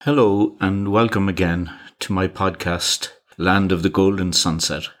Hello and welcome again to my podcast, Land of the Golden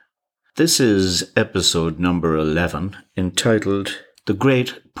Sunset. This is episode number 11, entitled The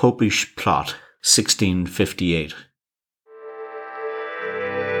Great Popish Plot, 1658.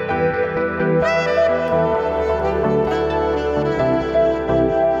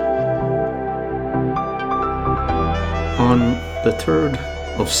 On the 3rd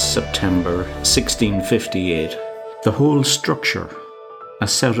of September 1658, the whole structure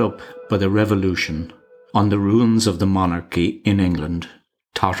as set up by the Revolution on the ruins of the monarchy in England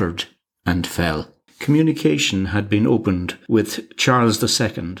tottered and fell. Communication had been opened with Charles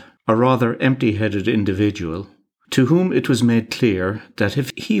II, a rather empty-headed individual, to whom it was made clear that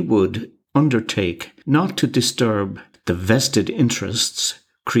if he would undertake not to disturb the vested interests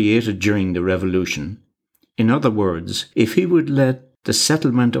created during the Revolution, in other words, if he would let the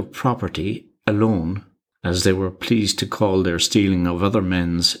settlement of property alone, as they were pleased to call their stealing of other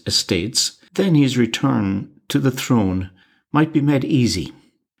men's estates, then his return to the throne might be made easy.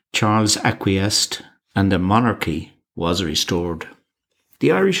 Charles acquiesced, and the monarchy was restored.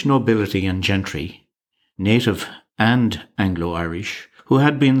 The Irish nobility and gentry, native and Anglo-Irish, who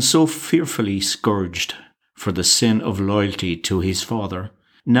had been so fearfully scourged for the sin of loyalty to his father,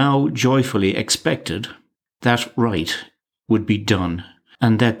 now joyfully expected that right would be done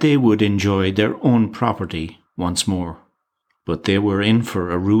and that they would enjoy their own property once more. But they were in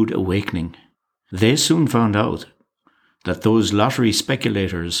for a rude awakening. They soon found out that those lottery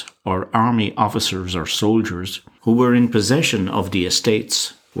speculators or army officers or soldiers who were in possession of the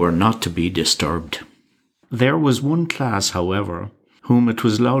estates were not to be disturbed. There was one class, however, whom it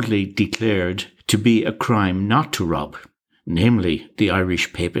was loudly declared to be a crime not to rob, namely the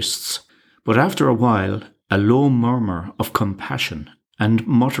Irish Papists. But after a while, a low murmur of compassion and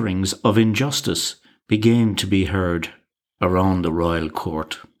mutterings of injustice began to be heard around the royal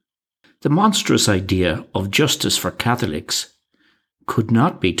court. The monstrous idea of justice for Catholics could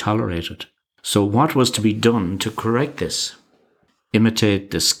not be tolerated. So what was to be done to correct this? Imitate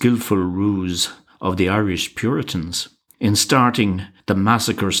the skillful ruse of the Irish Puritans in starting the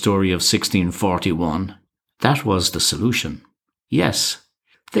massacre story of 1641. That was the solution. Yes,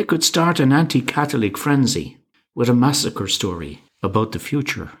 they could start an anti-Catholic frenzy with a massacre story about the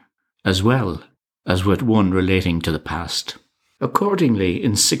future, as well as with one relating to the past. Accordingly,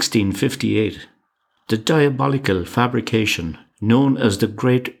 in 1658, the diabolical fabrication known as the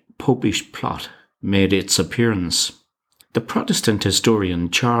Great Popish Plot made its appearance. The Protestant historian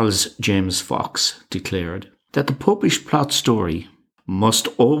Charles James Fox declared that the Popish Plot story must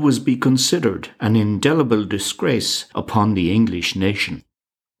always be considered an indelible disgrace upon the English nation.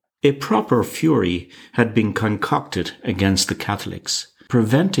 A proper fury had been concocted against the Catholics,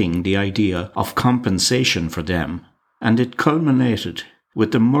 preventing the idea of compensation for them, and it culminated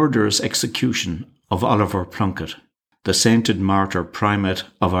with the murderous execution of Oliver Plunkett, the sainted martyr primate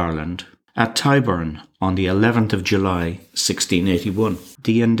of Ireland, at Tyburn on the 11th of July, 1681.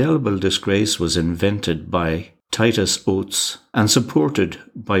 The indelible disgrace was invented by Titus Oates and supported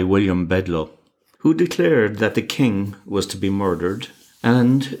by William Bedloe, who declared that the king was to be murdered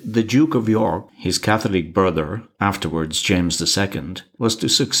and the Duke of York, his Catholic brother, afterwards James II, was to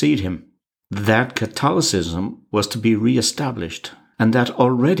succeed him. That Catholicism was to be re-established, and that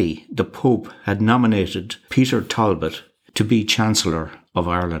already the Pope had nominated Peter Talbot to be Chancellor of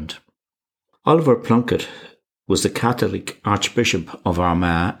Ireland. Oliver Plunkett was the Catholic Archbishop of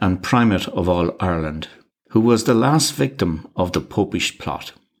Armagh and Primate of all Ireland, who was the last victim of the Popish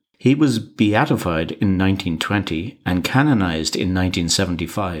plot. He was beatified in 1920 and canonized in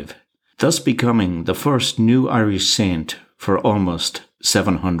 1975, thus becoming the first new Irish saint for almost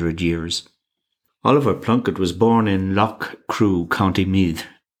 700 years. Oliver Plunkett was born in Lough Crew, County Meath,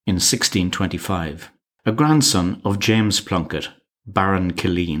 in 1625, a grandson of James Plunkett, Baron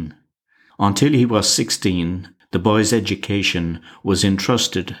Killeen. Until he was 16, the boy's education was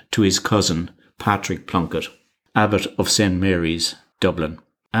entrusted to his cousin, Patrick Plunkett, Abbot of St. Mary's, Dublin,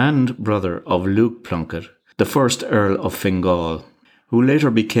 and brother of Luke Plunkett, the first Earl of Fingal, who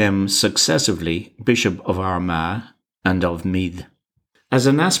later became successively Bishop of Armagh and of Meath. As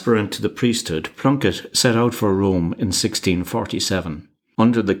an aspirant to the priesthood, Plunkett set out for Rome in 1647,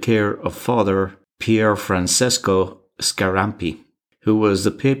 under the care of Father Pier Francesco Scarampi, who was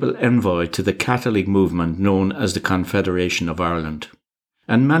the papal envoy to the Catholic movement known as the Confederation of Ireland.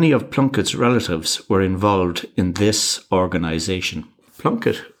 And many of Plunkett's relatives were involved in this organisation.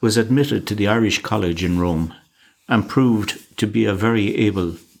 Plunkett was admitted to the Irish College in Rome and proved to be a very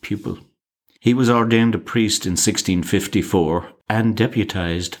able pupil. He was ordained a priest in 1654 and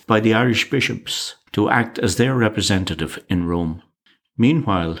deputized by the Irish bishops to act as their representative in Rome.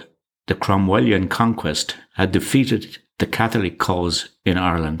 Meanwhile, the Cromwellian conquest had defeated the Catholic cause in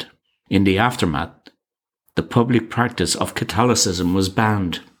Ireland. In the aftermath, the public practice of Catholicism was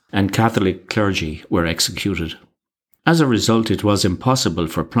banned and Catholic clergy were executed. As a result, it was impossible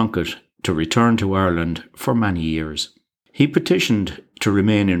for Plunkett to return to Ireland for many years. He petitioned to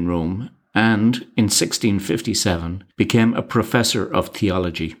remain in Rome and, in 1657, became a professor of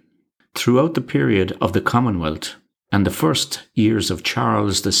theology. Throughout the period of the Commonwealth and the first years of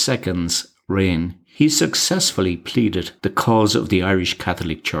Charles II's reign, he successfully pleaded the cause of the Irish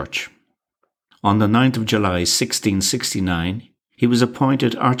Catholic Church. On the 9th of July 1669, he was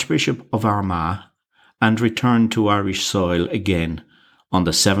appointed Archbishop of Armagh and returned to Irish soil again on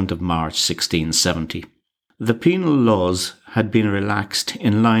the 7th of March 1670. The penal laws had been relaxed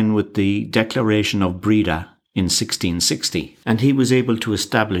in line with the Declaration of Breda in 1660, and he was able to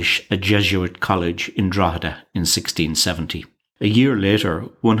establish a Jesuit college in Drogheda in 1670. A year later,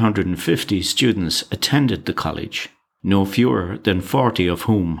 150 students attended the college, no fewer than 40 of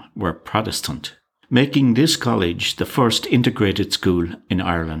whom were Protestant, making this college the first integrated school in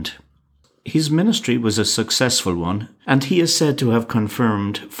Ireland. His ministry was a successful one, and he is said to have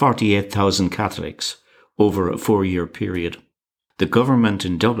confirmed 48,000 Catholics over a 4-year period. The government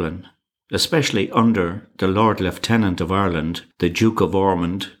in Dublin, especially under the Lord Lieutenant of Ireland, the Duke of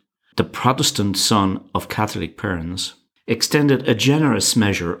Ormond, the Protestant son of Catholic parents, extended a generous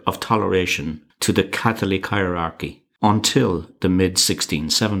measure of toleration to the Catholic hierarchy until the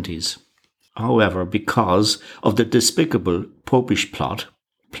mid-1670s. However, because of the despicable Popish plot,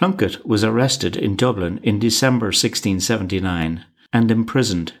 Plunkett was arrested in Dublin in December 1679 and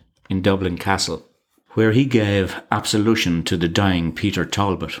imprisoned in Dublin Castle, where he gave absolution to the dying Peter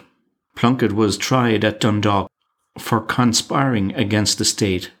Talbot. Plunkett was tried at Dundalk for conspiring against the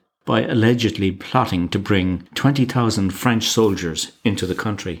state by allegedly plotting to bring 20,000 French soldiers into the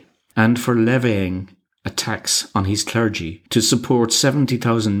country, and for levying a tax on his clergy to support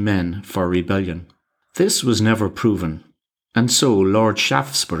 70,000 men for rebellion. This was never proven, and so Lord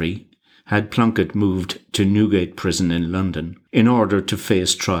Shaftesbury had Plunkett moved to Newgate Prison in London in order to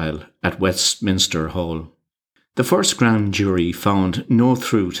face trial at Westminster Hall. The first grand jury found no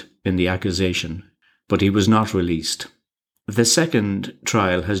truth in the accusation, but he was not released. The second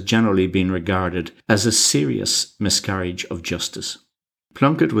trial has generally been regarded as a serious miscarriage of justice.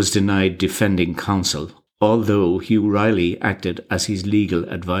 Plunkett was denied defending counsel, although Hugh Riley acted as his legal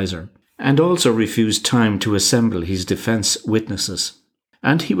adviser, and also refused time to assemble his defence witnesses.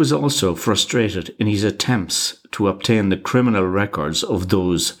 And he was also frustrated in his attempts to obtain the criminal records of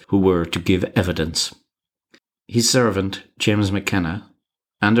those who were to give evidence. His servant, James McKenna,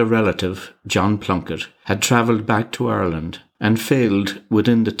 and a relative, John Plunkett, had travelled back to Ireland and failed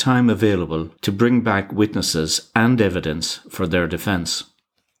within the time available to bring back witnesses and evidence for their defence.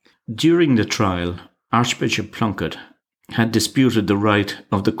 During the trial, Archbishop Plunkett had disputed the right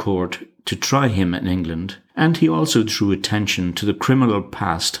of the court to try him in England, and he also drew attention to the criminal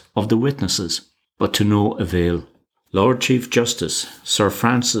past of the witnesses, but to no avail. Lord Chief Justice Sir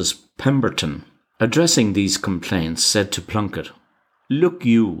Francis Pemberton, addressing these complaints, said to Plunkett, "Look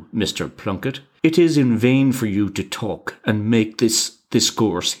you, Mr. Plunkett, it is in vain for you to talk and make this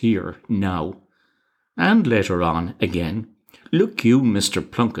discourse here now." And later on again, "Look you, Mr.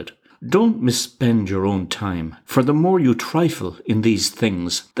 Plunkett, don't misspend your own time, for the more you trifle in these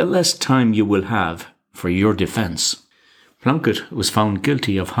things, the less time you will have for your defence." Plunkett was found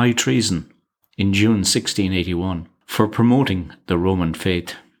guilty of high treason in June 1681 for promoting the Roman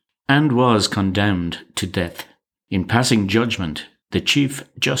faith, and was condemned to death. In passing judgment, the Chief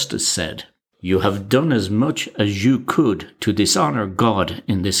Justice said, "You have done as much as you could to dishonour God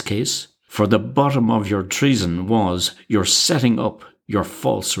in this case, for the bottom of your treason was your setting up your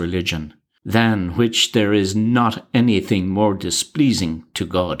false religion, than which there is not anything more displeasing to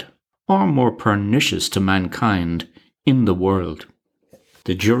God, or more pernicious to mankind in the world."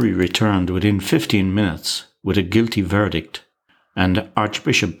 The jury returned within 15 minutes with a guilty verdict, and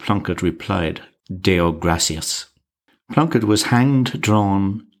Archbishop Plunkett replied, "Deo gratias." Plunkett was hanged,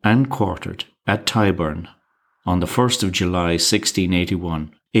 drawn, and quartered at Tyburn on the 1st of July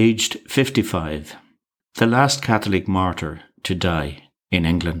 1681, aged 55, the last Catholic martyr to die in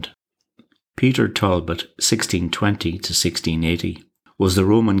England. Peter Talbot, 1620 to 1680, was the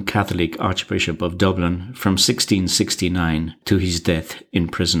Roman Catholic Archbishop of Dublin from 1669 to his death in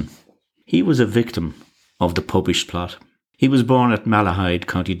prison. He was a victim of the Popish plot. He was born at Malahide,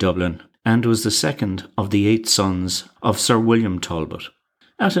 County Dublin, and was the second of the 8 sons of Sir William Talbot.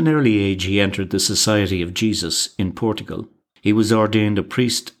 At an early age he entered the Society of Jesus in Portugal. He was ordained a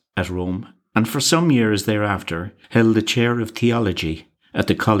priest at Rome, and for some years thereafter held the chair of theology at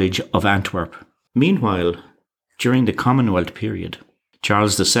the College of Antwerp. Meanwhile, during the Commonwealth period,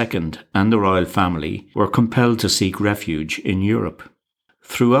 Charles II and the royal family were compelled to seek refuge in Europe.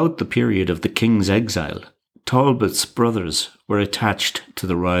 Throughout the period of the king's exile, Talbot's brothers were attached to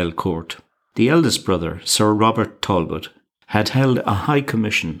the royal court. The eldest brother, Sir Robert Talbot, had held a high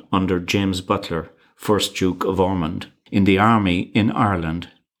commission under James Butler, 1st Duke of Ormond, in the army in Ireland,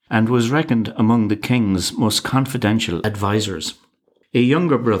 and was reckoned among the king's most confidential advisers. A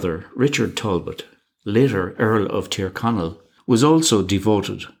younger brother, Richard Talbot, later Earl of Tyrconnell, was also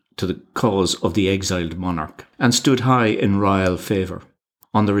devoted to the cause of the exiled monarch and stood high in royal favour.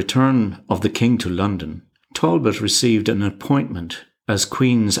 On the return of the king to London, Talbot received an appointment as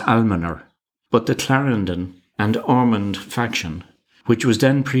Queen's Almoner, but the Clarendon and Ormond faction, which was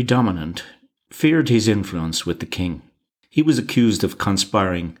then predominant, feared his influence with the king. He was accused of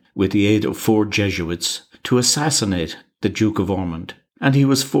conspiring with the aid of 4 Jesuits to assassinate the Duke of Ormond, and he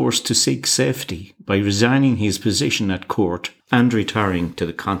was forced to seek safety by resigning his position at court and retiring to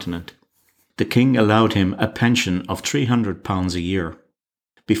the continent. The king allowed him a pension of £300 a year.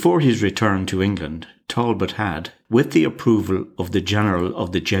 Before his return to England, Talbot had, with the approval of the General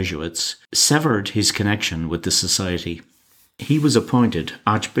of the Jesuits, severed his connection with the society. He was appointed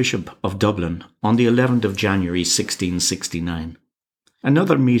Archbishop of Dublin on the 11th of January 1669.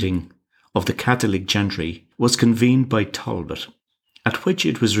 Another meeting of the Catholic gentry was convened by Talbot, at which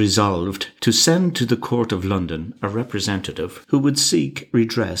it was resolved to send to the Court of London a representative who would seek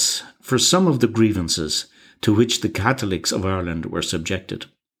redress for some of the grievances to which the Catholics of Ireland were subjected.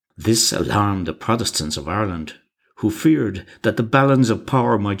 This alarmed the Protestants of Ireland, who feared that the balance of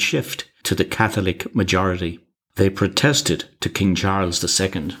power might shift to the Catholic majority. They protested to King Charles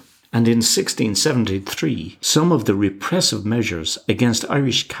II, and in 1673 some of the repressive measures against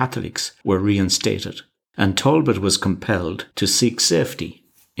Irish Catholics were reinstated, and Talbot was compelled to seek safety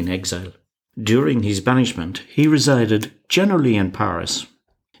in exile. During his banishment, he resided generally in Paris.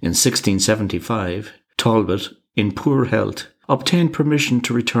 In 1675, Talbot, in poor health, obtained permission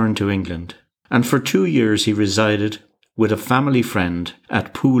to return to England, and for 2 years he resided with a family friend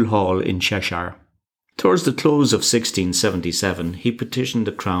at Poole Hall in Cheshire. Towards the close of 1677, he petitioned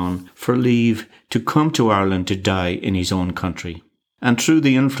the Crown for leave to come to Ireland to die in his own country, and through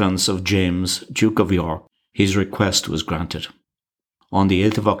the influence of James, Duke of York, his request was granted. On the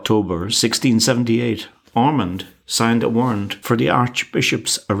 8th of October 1678, Ormond signed a warrant for the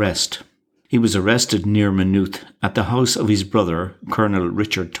Archbishop's arrest. He was arrested near Maynooth at the house of his brother, Colonel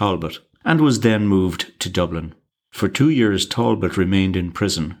Richard Talbot, and was then moved to Dublin. For 2 years Talbot remained in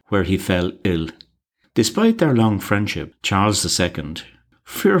prison, where he fell ill. Despite their long friendship, Charles II,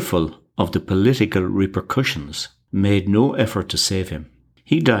 fearful of the political repercussions, made no effort to save him.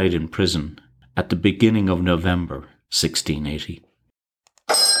 He died in prison at the beginning of November 1680.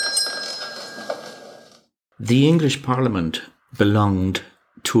 The English Parliament belonged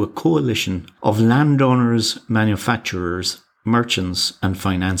to a coalition of landowners, manufacturers, merchants and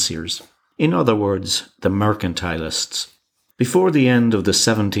financiers. In other words, the mercantilists. Before the end of the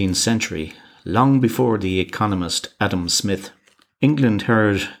 17th century, long before the economist Adam Smith, England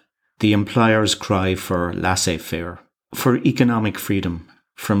heard the employer's cry for laissez-faire, for economic freedom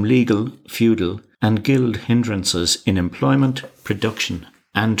from legal, feudal and guild hindrances in employment, production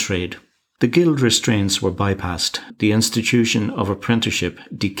and trade. The guild restraints were bypassed, the institution of apprenticeship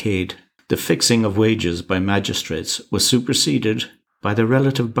decayed, the fixing of wages by magistrates was superseded by the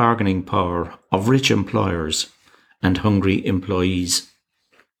relative bargaining power of rich employers and hungry employees.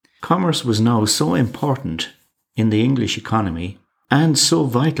 Commerce was now so important in the English economy and so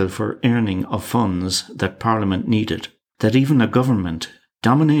vital for earning of funds that Parliament needed, that even a government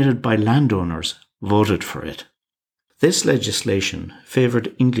dominated by landowners voted for it. This legislation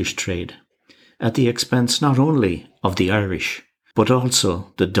favoured English trade, at the expense not only of the Irish, but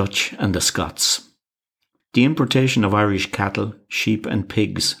also the Dutch and the Scots. The importation of Irish cattle, sheep and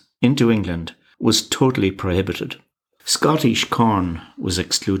pigs into England was totally prohibited. Scottish corn was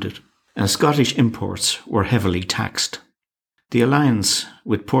excluded, and Scottish imports were heavily taxed. The alliance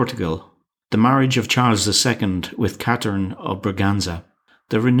with Portugal, the marriage of Charles II with Catherine of Braganza,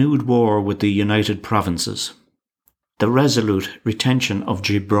 the renewed war with the United Provinces, the resolute retention of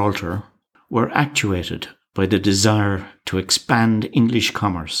Gibraltar were actuated by the desire to expand English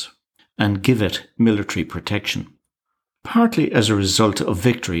commerce and give it military protection. Partly as a result of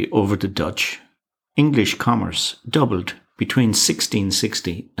victory over the Dutch, English commerce doubled between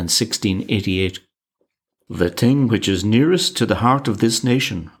 1660 and 1688. "The thing which is nearest to the heart of this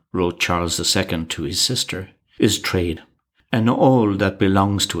nation," wrote Charles II to his sister, "is trade, and all that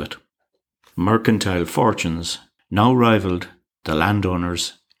belongs to it." Mercantile fortunes now rivalled the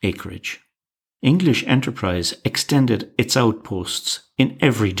landowner's acreage. English enterprise extended its outposts in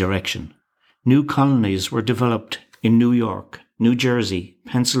every direction. New colonies were developed in New York, New Jersey,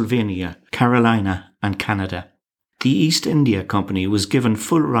 Pennsylvania, Carolina, and Canada. The East India Company was given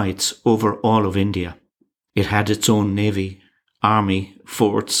full rights over all of India. It had its own navy, army,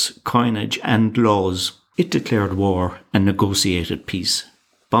 forts, coinage, and laws. It declared war and negotiated peace.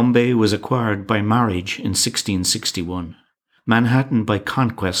 Bombay was acquired by marriage in 1661, Manhattan by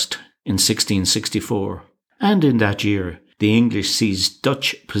conquest in 1664, and in that year the English seized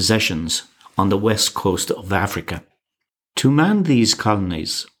Dutch possessions on the west coast of Africa. To man these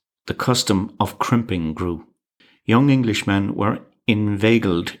colonies, the custom of crimping grew. Young Englishmen were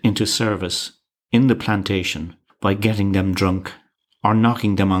inveigled into service in the plantation by getting them drunk or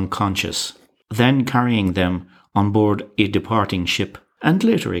knocking them unconscious, then carrying them on board a departing ship and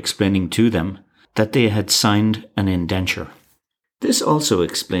later explaining to them that they had signed an indenture. This also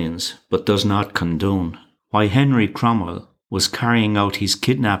explains, but does not condone, why Henry Cromwell was carrying out his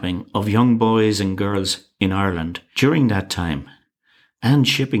kidnapping of young boys and girls in Ireland during that time and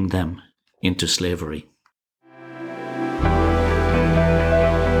shipping them into slavery.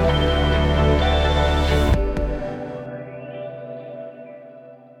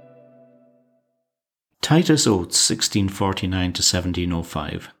 Titus Oates, 1649 to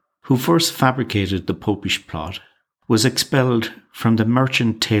 1705, who first fabricated the Popish plot, was expelled from the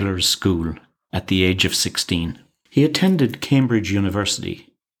Merchant Taylors' School at the age of 16. He attended Cambridge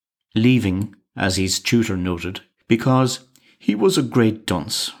University, leaving, as his tutor noted, because he was a great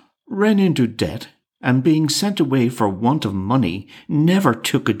dunce, ran into debt, and being sent away for want of money, never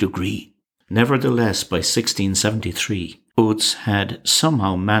took a degree. Nevertheless, by 1673, Oates had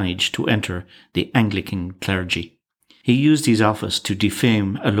somehow managed to enter the Anglican clergy. He used his office to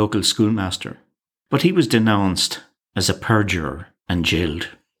defame a local schoolmaster, but he was denounced as a perjurer and jailed.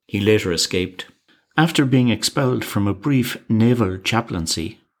 He later escaped. After being expelled from a brief naval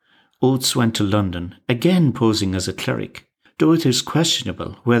chaplaincy, Oates went to London, again posing as a cleric, though it is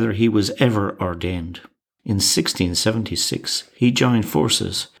questionable whether he was ever ordained. In 1676, he joined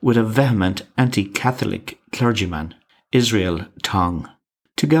forces with a vehement anti-Catholic clergyman, Israel Tong.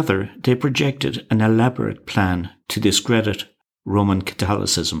 Together, they projected an elaborate plan to discredit Roman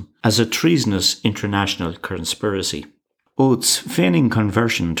Catholicism as a treasonous international conspiracy. Oates, feigning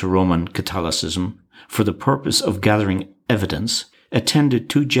conversion to Roman Catholicism for the purpose of gathering evidence, attended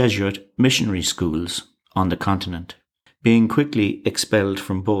 2 Jesuit missionary schools on the continent. Being quickly expelled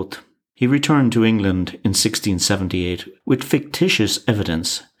from both, he returned to England in 1678 with fictitious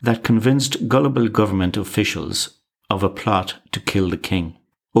evidence that convinced gullible government officials of a plot to kill the king.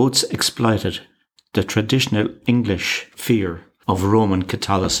 Oates exploited the traditional English fear of Roman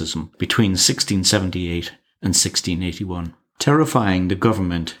Catholicism between 1678 and 1681, terrifying the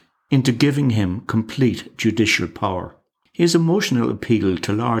government into giving him complete judicial power. His emotional appeal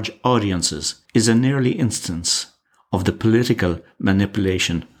to large audiences is an early instance of the political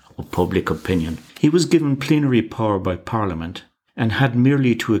manipulation of public opinion. He was given plenary power by Parliament and had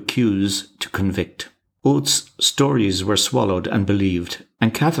merely to accuse to convict. Oates' stories were swallowed and believed,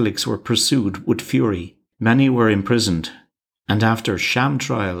 and Catholics were pursued with fury. Many were imprisoned, and after sham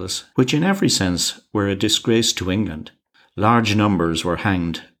trials, which in every sense were a disgrace to England, large numbers were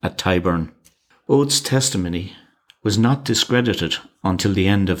hanged at Tyburn. Oates' testimony was not discredited until the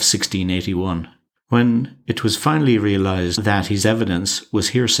end of 1681, when it was finally realised that his evidence was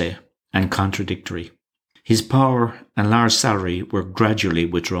hearsay and contradictory. His power and large salary were gradually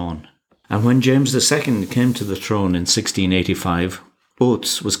withdrawn. And when James II came to the throne in 1685,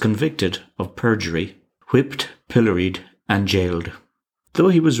 Oates was convicted of perjury, whipped, pilloried, and jailed. Though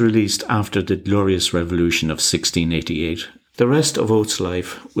he was released after the Glorious Revolution of 1688, the rest of Oates'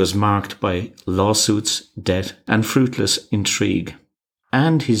 life was marked by lawsuits, debt, and fruitless intrigue,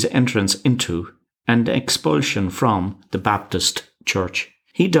 and his entrance into and expulsion from the Baptist Church.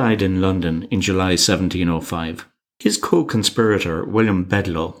 He died in London in July 1705. His co-conspirator, William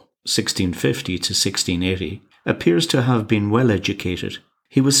Bedloe, 1650 to 1680, appears to have been well educated.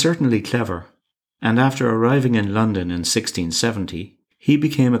 He was certainly clever, and after arriving in London in 1670, he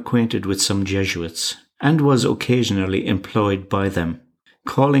became acquainted with some Jesuits and was occasionally employed by them,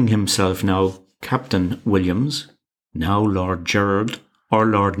 calling himself now Captain Williams, now Lord Gerard, or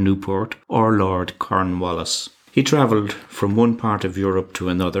Lord Newport, or Lord Cornwallis. He travelled from one part of Europe to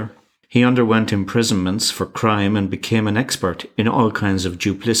another. He underwent imprisonments for crime and became an expert in all kinds of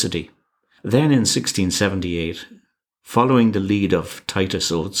duplicity. Then in 1678, following the lead of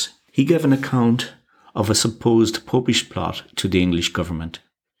Titus Oates, he gave an account of a supposed Popish plot to the English government.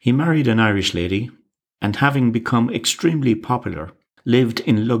 He married an Irish lady, and having become extremely popular, lived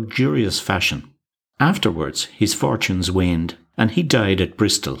in luxurious fashion. Afterwards, his fortunes waned, and he died at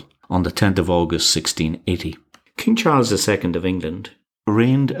Bristol on the 10th of August 1680. King Charles II of England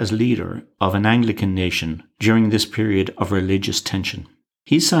reigned as leader of an Anglican nation during this period of religious tension.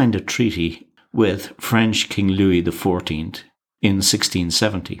 He signed a treaty with French King Louis XIV in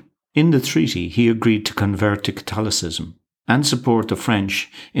 1670. In the treaty, he agreed to convert to Catholicism and support the French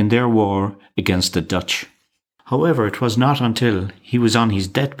in their war against the Dutch. However, it was not until he was on his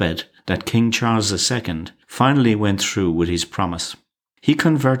deathbed that King Charles II finally went through with his promise. He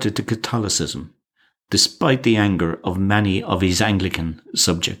converted to Catholicism, despite the anger of many of his Anglican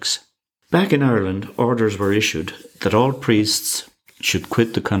subjects. Back in Ireland, orders were issued that all priests should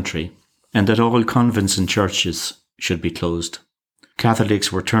quit the country and that all convents and churches should be closed.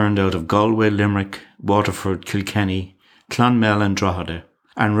 Catholics were turned out of Galway, Limerick, Waterford, Kilkenny, Clonmel and Drogheda,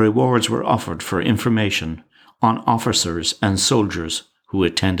 and rewards were offered for information on officers and soldiers who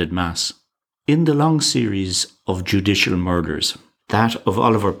attended Mass. In the long series of judicial murders, that of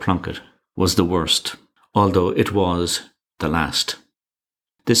Oliver Plunkett was the worst, although it was the last.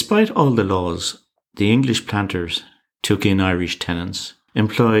 Despite all the laws, the English planters took in Irish tenants,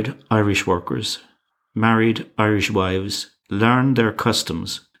 employed Irish workers, married Irish wives, learned their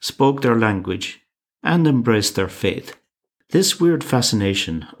customs, spoke their language, and embraced their faith. This weird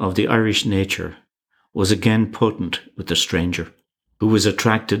fascination of the Irish nature was again potent with the stranger, who was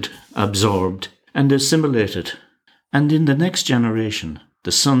attracted, absorbed, and assimilated. And in the next generation,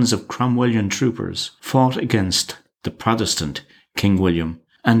 the sons of Cromwellian troopers fought against the Protestant King William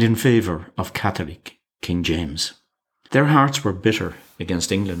and in favour of Catholic King James. Their hearts were bitter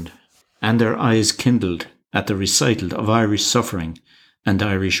against England, and their eyes kindled at the recital of Irish suffering and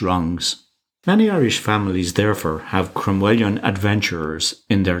Irish wrongs. Many Irish families therefore have Cromwellian adventurers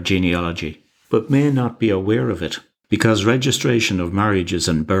in their genealogy, but may not be aware of it, because registration of marriages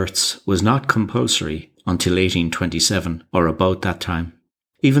and births was not compulsory until 1827 or about that time.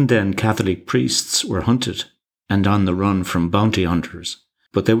 Even then, Catholic priests were hunted and on the run from bounty hunters,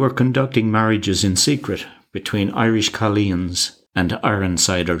 but they were conducting marriages in secret between Irish Colleans and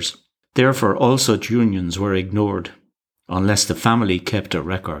Ironsiders. Therefore, all such unions were ignored, unless the family kept a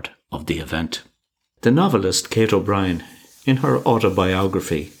record of the event. The novelist Kate O'Brien, in her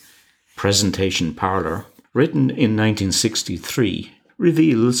autobiography, Presentation Parlour, written in 1963,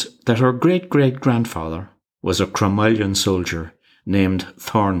 reveals that her great-great-grandfather was a Cromwellian soldier named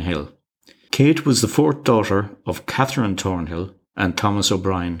Thornhill. Kate was the fourth daughter of Catherine Thornhill and Thomas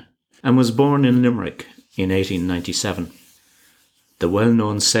O'Brien, and was born in Limerick in 1897. The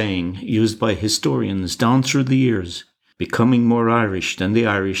well-known saying used by historians down through the years, becoming more Irish than the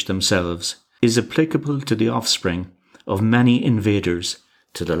Irish themselves, is applicable to the offspring of many invaders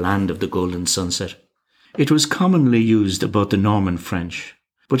to the land of the Golden Sunset. It was commonly used about the Norman French,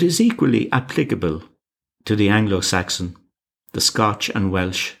 but is equally applicable to the Anglo-Saxon, the Scotch and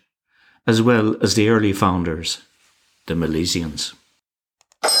Welsh, as well as the early founders, the Milesians.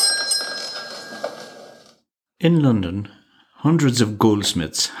 In London, hundreds of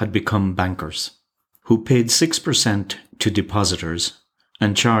goldsmiths had become bankers, who paid 6% to depositors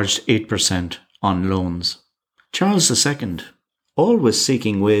and charged 8% on loans. Charles II, always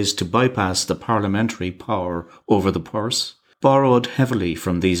seeking ways to bypass the parliamentary power over the purse, borrowed heavily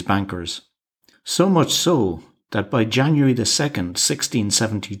from these bankers, so much so that by January 2nd,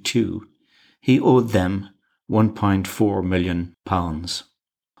 1672, he owed them £1.4 million.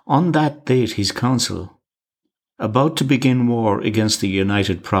 On that date, his council, about to begin war against the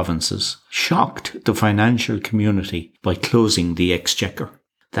United Provinces, shocked the financial community by closing the exchequer.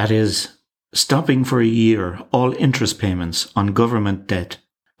 That is, stopping for a year all interest payments on government debt.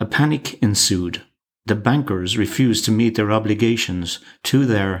 A panic ensued. The bankers refused to meet their obligations to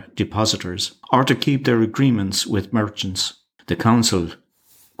their depositors or to keep their agreements with merchants. The council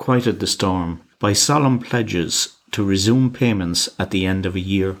quieted the storm by solemn pledges to resume payments at the end of a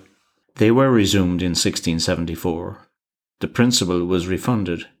year. They were resumed in 1674. The principal was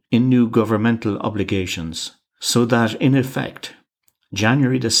refunded in new governmental obligations, so that, in effect,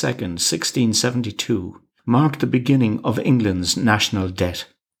 January 2nd, 1672, marked the beginning of England's national debt,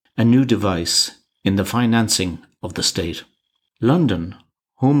 a new device in the financing of the state. London,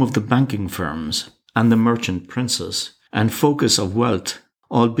 home of the banking firms and the merchant princes, and focus of wealth,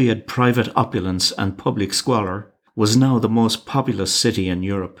 albeit private opulence and public squalor, was now the most populous city in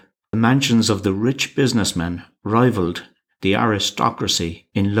Europe. The mansions of the rich businessmen rivaled the aristocracy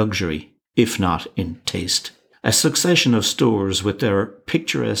in luxury, if not in taste. A succession of stores with their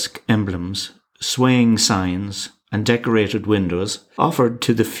picturesque emblems, swaying signs, and decorated windows offered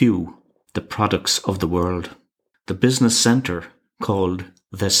to the few the products of the world. The business centre, called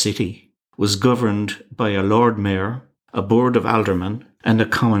the City, was governed by a Lord Mayor, a Board of Aldermen, and a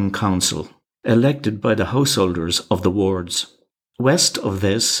Common Council, elected by the householders of the wards. West of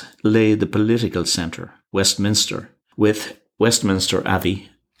this lay the political centre, Westminster, with Westminster Abbey,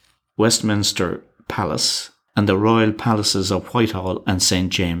 Westminster Palace, and the royal palaces of Whitehall and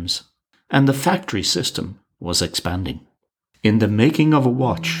St. James. And the factory system was expanding. In The Making of a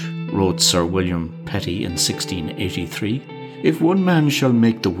Watch, wrote Sir William Petty in 1683, if one man shall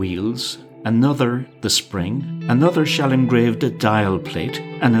make the wheels, another the spring, another shall engrave the dial plate,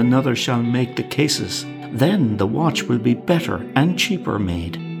 and another shall make the cases, then the watch will be better and cheaper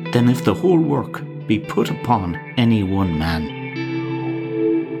made than if the whole work be put upon any one man.